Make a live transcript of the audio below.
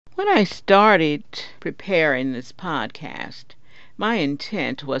When I started preparing this podcast, my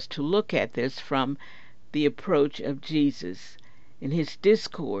intent was to look at this from the approach of Jesus in his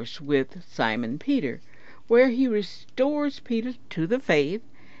discourse with Simon Peter, where he restores Peter to the faith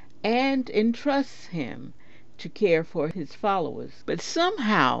and entrusts him to care for his followers. But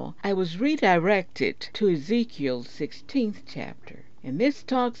somehow I was redirected to Ezekiel's 16th chapter. And this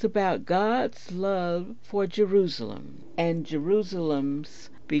talks about God's love for Jerusalem and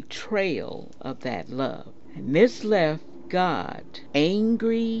Jerusalem's betrayal of that love. And this left God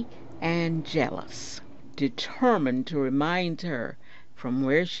angry and jealous, determined to remind her from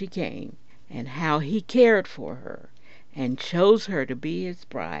where she came and how he cared for her and chose her to be his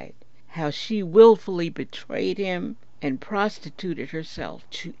bride, how she willfully betrayed him and prostituted herself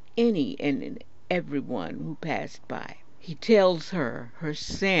to any and everyone who passed by. He tells her her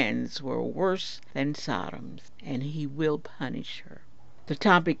sins were worse than Sodom's, and he will punish her. The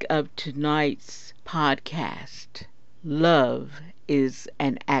topic of tonight's podcast: love is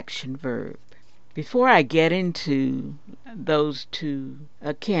an action verb. Before I get into those two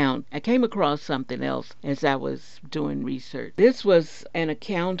accounts, I came across something else as I was doing research. This was an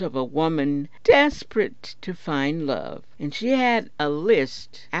account of a woman desperate to find love, and she had a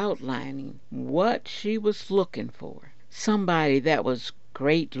list outlining what she was looking for. Somebody that was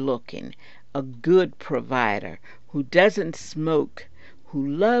great looking, a good provider, who doesn't smoke, who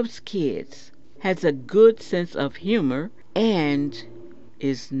loves kids, has a good sense of humor, and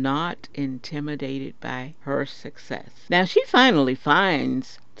is not intimidated by her success. Now, she finally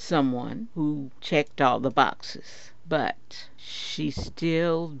finds someone who checked all the boxes, but she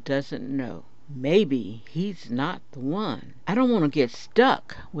still doesn't know. Maybe he's not the one. I don't want to get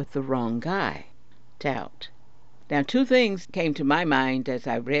stuck with the wrong guy. Doubt. Now, two things came to my mind as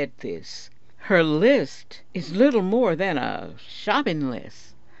I read this. Her list is little more than a shopping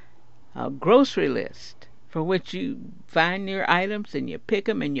list, a grocery list, for which you find your items and you pick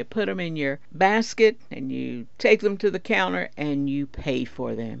them and you put them in your basket and you take them to the counter and you pay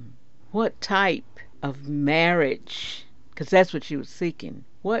for them. What type of marriage, because that's what she was seeking,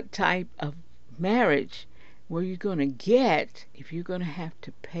 what type of marriage were you going to get if you're going to have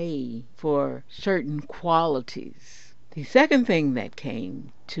to pay for certain qualities? The second thing that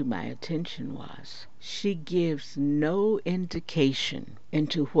came to my attention was she gives no indication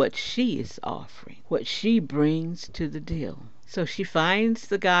into what she is offering, what she brings to the deal. So she finds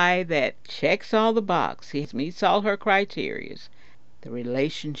the guy that checks all the boxes, he meets all her criteria. The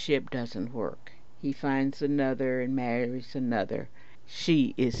relationship doesn't work. He finds another and marries another.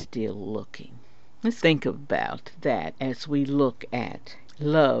 She is still looking. Let's think about that as we look at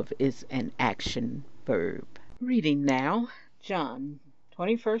love is an action verb. Reading now, John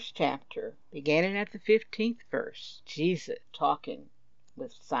 21st chapter, beginning at the 15th verse. Jesus talking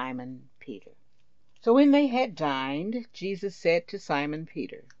with Simon Peter. So when they had dined, Jesus said to Simon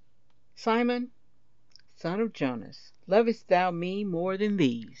Peter, Simon, son of Jonas, lovest thou me more than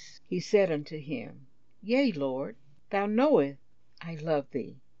these? He said unto him, Yea, Lord, thou knowest I love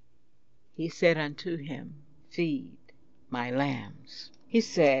thee. He said unto him, Feed my lambs. He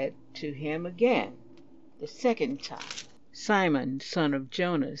said to him again, the second time, Simon, son of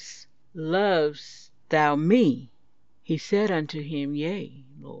Jonas, lovest thou me? He said unto him, Yea,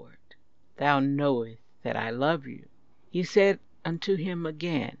 Lord, thou knowest that I love you. He said unto him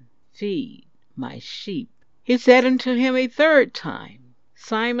again, Feed my sheep. He said unto him a third time,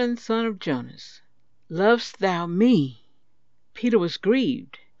 Simon, son of Jonas, lovest thou me? Peter was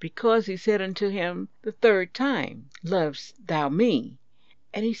grieved, because he said unto him the third time, Lovest thou me?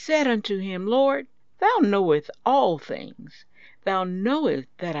 And he said unto him, Lord, thou knowest all things. Thou knowest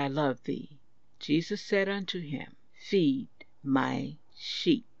that I love thee. Jesus said unto him, Feed my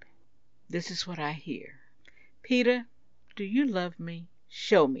sheep. This is what I hear. Peter, do you love me?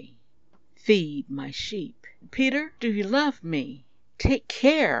 Show me. Feed my sheep. Peter, do you love me? Take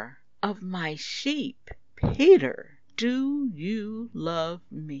care of my sheep. Peter, do you love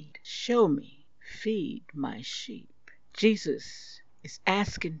me? Show me. Feed my sheep. Jesus is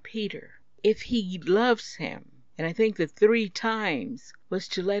asking Peter if he loves him. And I think the 3 times was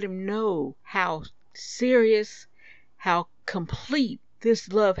to let him know how serious, how complete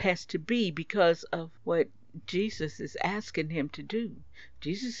this love has to be because of what Jesus is asking him to do.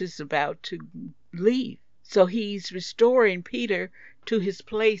 Jesus is about to leave. So he's restoring Peter to his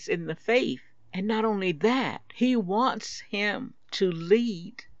place in the faith. And not only that, he wants him to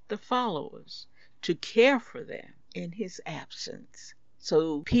lead the followers, to care for them in his absence.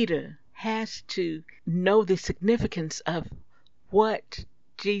 So Peter has to know the significance of what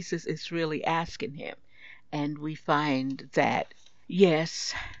Jesus is really asking him. And we find that,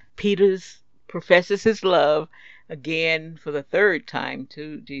 yes, Peter professes his love again for the third time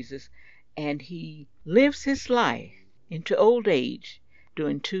to Jesus, and he lives his life into old age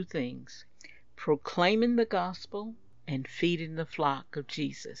doing two things: proclaiming the gospel and feeding the flock of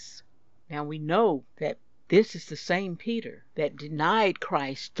Jesus. Now we know that this is the same Peter that denied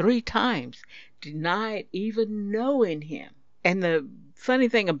Christ 3 times, denied even knowing him. And the funny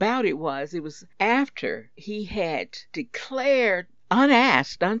thing about it was after he had declared,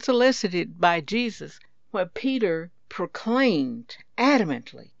 unasked, unsolicited by Jesus, what Peter proclaimed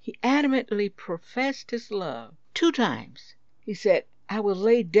adamantly. He adamantly professed his love 2 times. He said, I will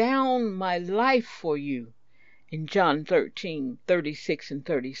lay down my life for you, in John 13:36 and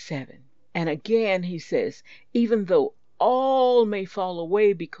 37. And again he says, even though all may fall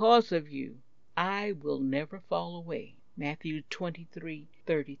away because of you, I will never fall away. Matthew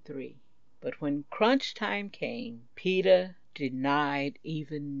 23:33. But when crunch time came, Peter denied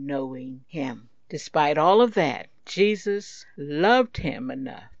even knowing him. Despite all of that, Jesus loved him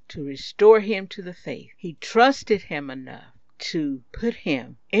enough to restore him to the faith. He trusted him enough to put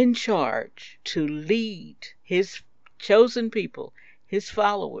him in charge to lead his chosen people, his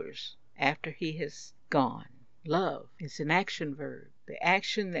followers, after he has gone. Love is an action verb. The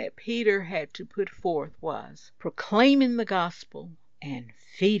action that Peter had to put forth was proclaiming the gospel and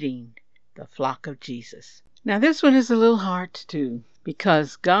feeding the flock of Jesus. Now this one is a little hard to do,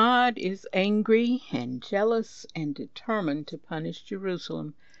 because God is angry and jealous and determined to punish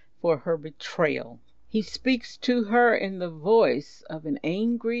Jerusalem for her betrayal. He speaks to her in the voice of an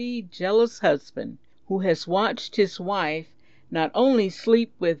angry, jealous husband who has watched his wife not only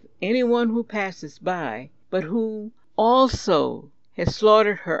sleep with anyone who passes by, but who also has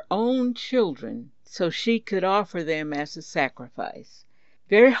slaughtered her own children so she could offer them as a sacrifice.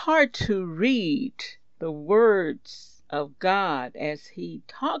 Very hard to read the words of God as he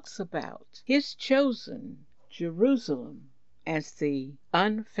talks about his chosen Jerusalem as the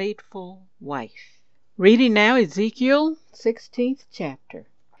unfaithful wife. Reading now Ezekiel 16th chapter.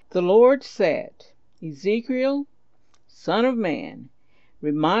 The Lord said, Ezekiel, son of man,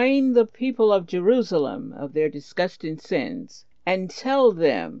 remind the people of Jerusalem of their disgusting sins, and tell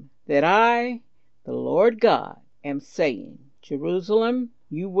them that I, the Lord God, am saying, Jerusalem,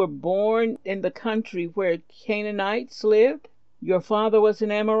 you were born in the country where Canaanites lived. Your father was an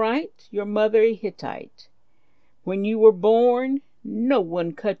Amorite, your mother a Hittite. When you were born, no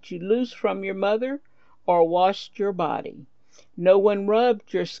one cut you loose from your mother or washed your body. No one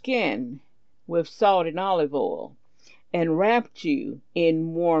rubbed your skin with salt and olive oil and wrapped you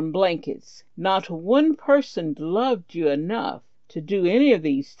in warm blankets. Not one person loved you enough to do any of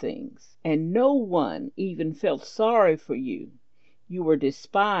these things, and no one even felt sorry for you. You were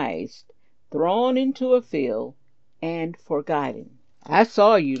despised, thrown into a field, and forgotten. I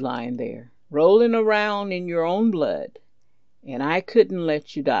saw you lying there, rolling around in your own blood, and I couldn't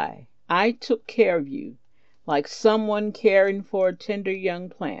let you die. I took care of you, like someone caring for a tender young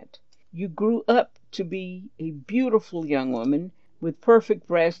plant. You grew up to be a beautiful young woman with perfect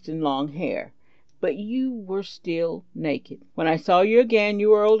breasts and long hair, but you were still naked. When I saw you again, you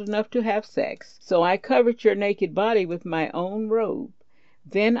were old enough to have sex, so I covered your naked body with my own robe.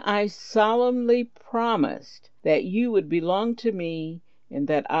 Then I solemnly promised that you would belong to me and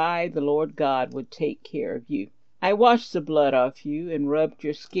that I, the Lord God, would take care of you. I washed the blood off you and rubbed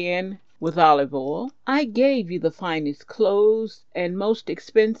your skin with olive oil. I gave you the finest clothes and most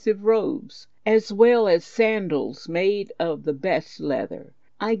expensive robes, as well as sandals made of the best leather.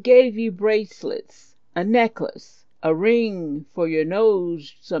 I gave you bracelets, a necklace, a ring for your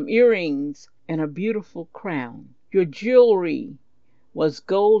nose, some earrings, and a beautiful crown. Your jewelry was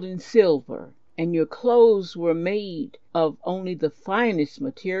gold and silver, and your clothes were made of only the finest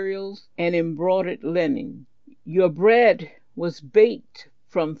materials and embroidered linen. Your bread was baked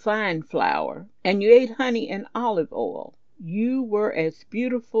from fine flour, and you ate honey and olive oil. You were as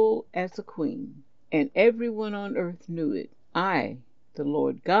beautiful as a queen, and everyone on earth knew it. I, the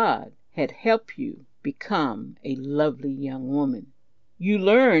Lord God, had helped you become a lovely young woman. You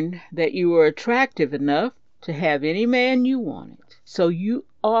learned that you were attractive enough to have any man you wanted, so you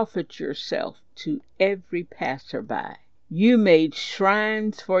offered yourself to every passerby. You made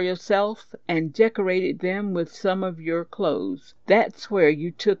shrines for yourself and decorated them with some of your clothes. That's where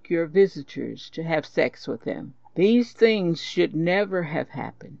you took your visitors to have sex with them. These things should never have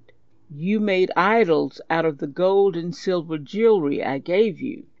happened. You made idols out of the gold and silver jewelry I gave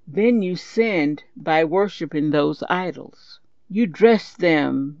you. Then you sinned by worshiping those idols. You dressed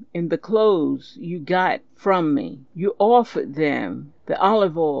them in the clothes you got from me. You offered them the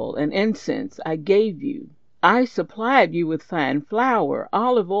olive oil and incense I gave you. I supplied you with fine flour,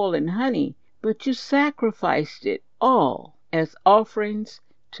 olive oil, and honey, but you sacrificed it all as offerings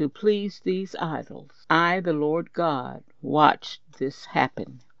to please these idols. I, the Lord God, watched this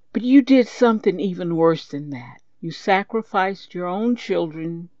happen. But you did something even worse than that. You sacrificed your own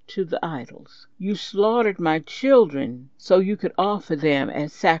children to the idols. You slaughtered my children so you could offer them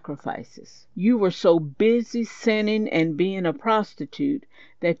as sacrifices. You were so busy sinning and being a prostitute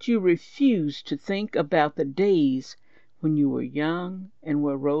that you refused to think about the days when you were young and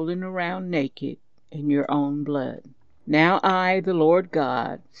were rolling around naked in your own blood. Now I, the Lord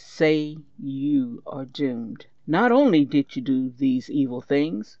God, say you are doomed. Not only did you do these evil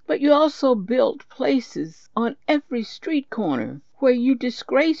things, but you also built places on every street corner where you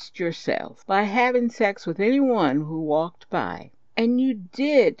disgraced yourself by having sex with anyone who walked by. And you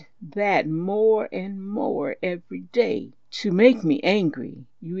did that more and more every day. To make me angry,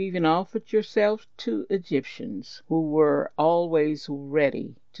 you even offered yourself to Egyptians who were always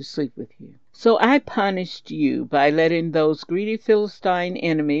ready to sleep with you. So I punished you by letting those greedy Philistine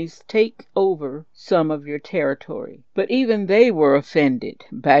enemies take over some of your territory. But even they were offended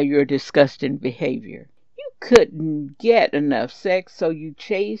by your disgusting behavior. You couldn't get enough sex, so you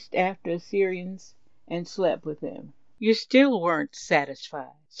chased after Assyrians and slept with them. You still weren't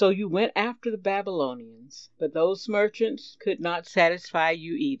satisfied, so you went after the Babylonians. But those merchants could not satisfy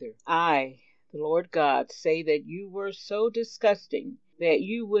you either. I, the Lord God, say that you were so disgusting that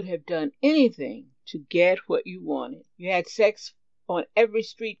you would have done anything to get what you wanted. You had sex on every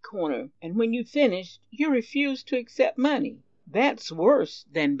street corner, and when you finished, you refused to accept money. That's worse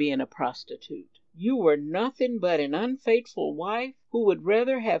than being a prostitute. You were nothing but an unfaithful wife who would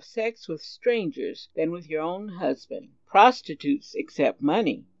rather have sex with strangers than with your own husband. Prostitutes accept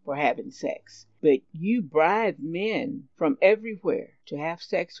money for having sex, but you bribe men from everywhere to have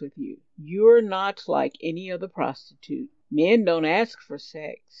sex with you. You're not like any other prostitute. Men don't ask for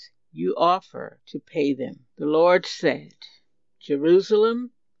sex. You offer to pay them. The Lord said,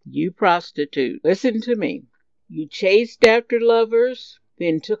 Jerusalem, you prostitute, listen to me. You chased after lovers,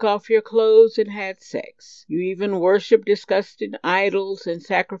 then took off your clothes and had sex. You even worshiped disgusting idols and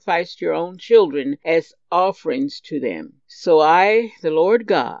sacrificed your own children as offerings to them. So I, the Lord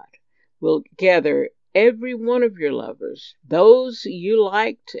God, will gather every one of your lovers, those you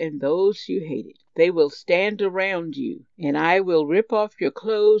liked and those you hated. They will stand around you, and I will rip off your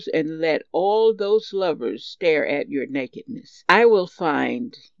clothes and let all those lovers stare at your nakedness. I will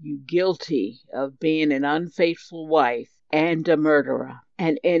find you guilty of being an unfaithful wife and a murderer,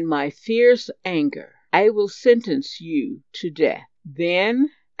 and in my fierce anger I will sentence you to death. Then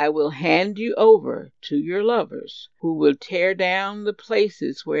I will hand you over to your lovers, who will tear down the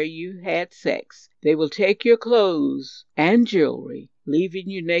places where you had sex. They will take your clothes and jewelry, leaving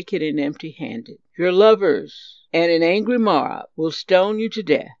you naked and empty-handed. Your lovers and an angry mob will stone you to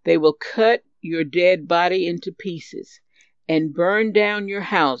death. They will cut your dead body into pieces and burn down your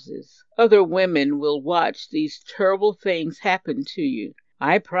houses. Other women will watch these terrible things happen to you.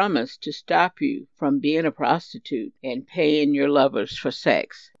 I promise to stop you from being a prostitute and paying your lovers for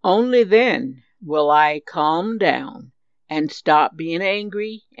sex. Only then will I calm down and stop being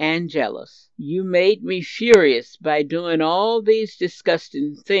angry and jealous. You made me furious by doing all these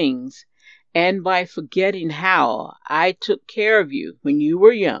disgusting things and by forgetting how I took care of you when you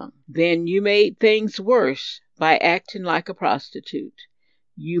were young. Then you made things worse by acting like a prostitute.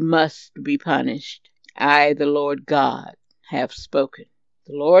 You must be punished. I, the Lord God, have spoken.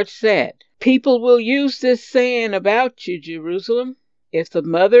 The Lord said, people will use this saying about you, Jerusalem. If the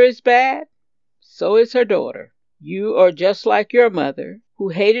mother is bad, so is her daughter. You are just like your mother, who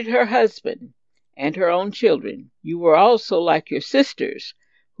hated her husband and her own children. You were also like your sisters,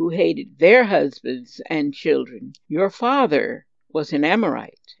 who hated their husbands and children. Your father was an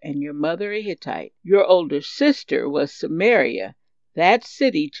Amorite, and your mother a Hittite. Your older sister was Samaria, that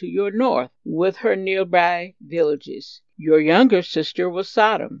city to your north, with her nearby villages. Your younger sister was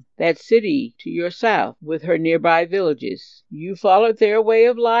Sodom, that city to your south, with her nearby villages. You followed their way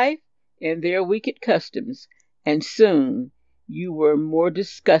of life and their wicked customs, and soon you were more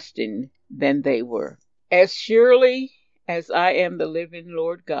disgusting than they were. As surely as I am the living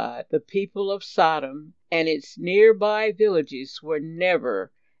Lord God, the people of Sodom and its nearby villages were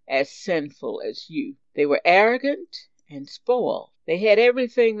never as sinful as you. They were arrogant and spoiled. They had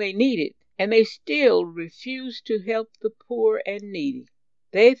everything they needed, and they still refused to help the poor and needy.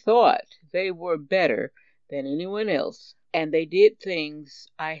 They thought they were better than anyone else, and they did things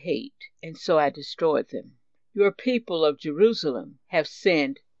I hate, and so I destroyed them. Your people of Jerusalem have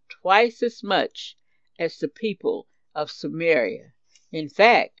sinned twice as much as the people of Samaria. In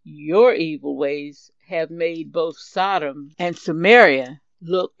fact, your evil ways have made both Sodom and Samaria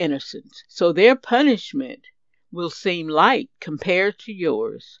look innocent, so their punishment will seem light compared to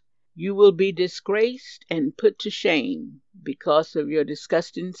yours. You will be disgraced and put to shame because of your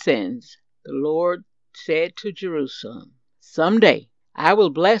disgusting sins. The Lord said to Jerusalem, "Someday I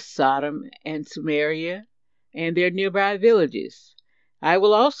will bless Sodom and Samaria and their nearby villages. I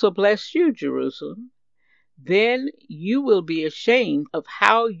will also bless you, Jerusalem. Then you will be ashamed of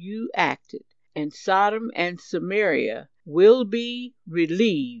how you acted, and Sodom and Samaria will be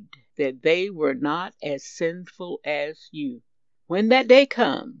relieved that they were not as sinful as you. When that day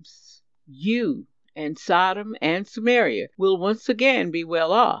comes, you and Sodom and Samaria will once again be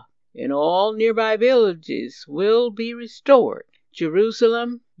well off, and all nearby villages will be restored.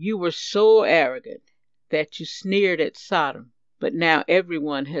 Jerusalem, you were so arrogant that you sneered at Sodom. But now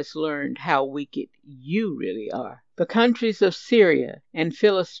everyone has learned how wicked you really are. The countries of Syria and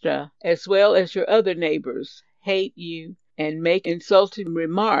Philistia, as well as your other neighbors, hate you and make insulting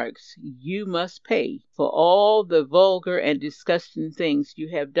remarks. You must pay for all the vulgar and disgusting things you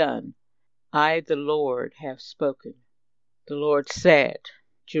have done. I, the Lord, have spoken." The Lord said,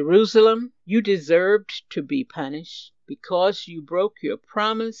 "Jerusalem, you deserved to be punished because you broke your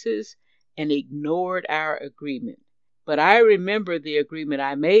promises and ignored our agreement. But I remember the agreement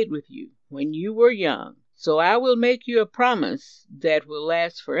I made with you when you were young, so I will make you a promise that will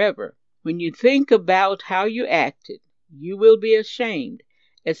last forever. When you think about how you acted, you will be ashamed,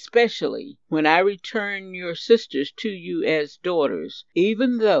 especially when I return your sisters to you as daughters.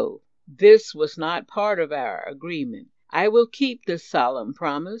 Even though this was not part of our agreement, I will keep this solemn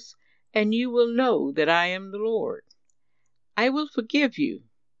promise, and you will know that I am the Lord. I will forgive you,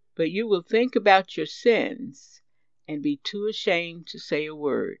 but you will think about your sins and be too ashamed to say a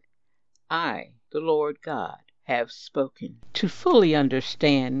word. I, the Lord God, have spoken." To fully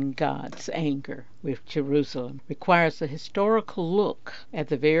understand God's anger with Jerusalem requires a historical look at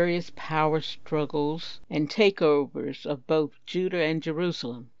the various power struggles and takeovers of both Judah and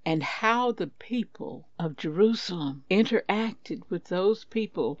Jerusalem, and how the people of Jerusalem interacted with those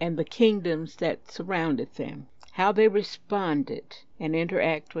people and the kingdoms that surrounded them. How they responded and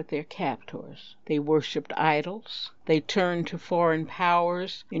interact with their captors. They worshipped idols. They turned to foreign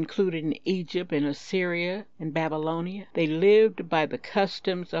powers, including Egypt and Assyria and Babylonia. They lived by the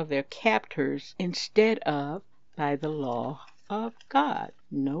customs of their captors instead of by the law of God.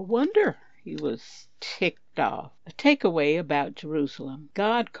 No wonder he was ticked off. A takeaway about Jerusalem.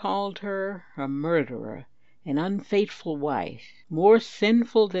 God called her a murderer, an unfaithful wife, more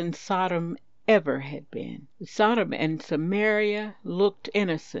sinful than Sodom ever had been. Sodom and Samaria looked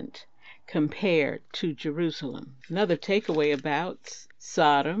innocent compared to Jerusalem. Another takeaway about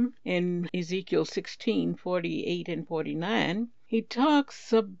Sodom in Ezekiel 16:48 and 49, he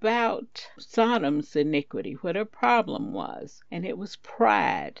talks about Sodom's iniquity, what her problem was, and it was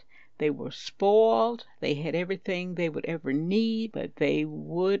pride. They were spoiled, they had everything they would ever need, but they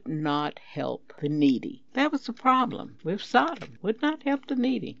would not help the needy. That was the problem with Sodom, would not help the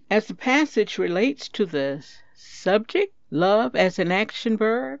needy. As the passage relates to the subject, love as an action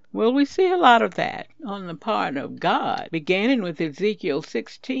verb, well, we see a lot of that on the part of God, beginning with Ezekiel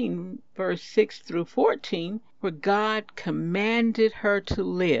 16, verse 6 through 14, where God commanded her to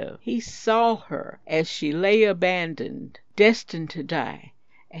live. He saw her as she lay abandoned, destined to die.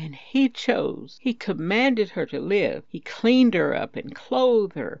 And he chose. He commanded her to live. He cleaned her up and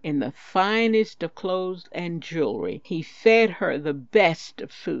clothed her in the finest of clothes and jewelry. He fed her the best of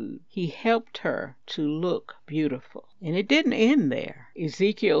food. He helped her to look beautiful. And it didn't end there.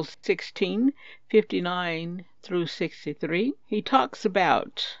 Ezekiel 16:59 through 63, he talks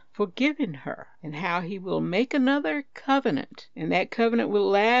about forgiving her and how he will make another covenant, and that covenant will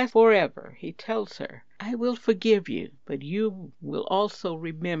last forever. He tells her, "I will forgive you, but you will also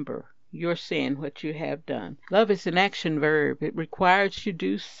remember your sin, what you have done." Love is an action verb. It requires you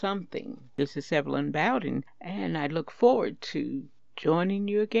do something. This is Evelyn Bowden, and I look forward to joining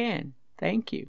you again. Thank you.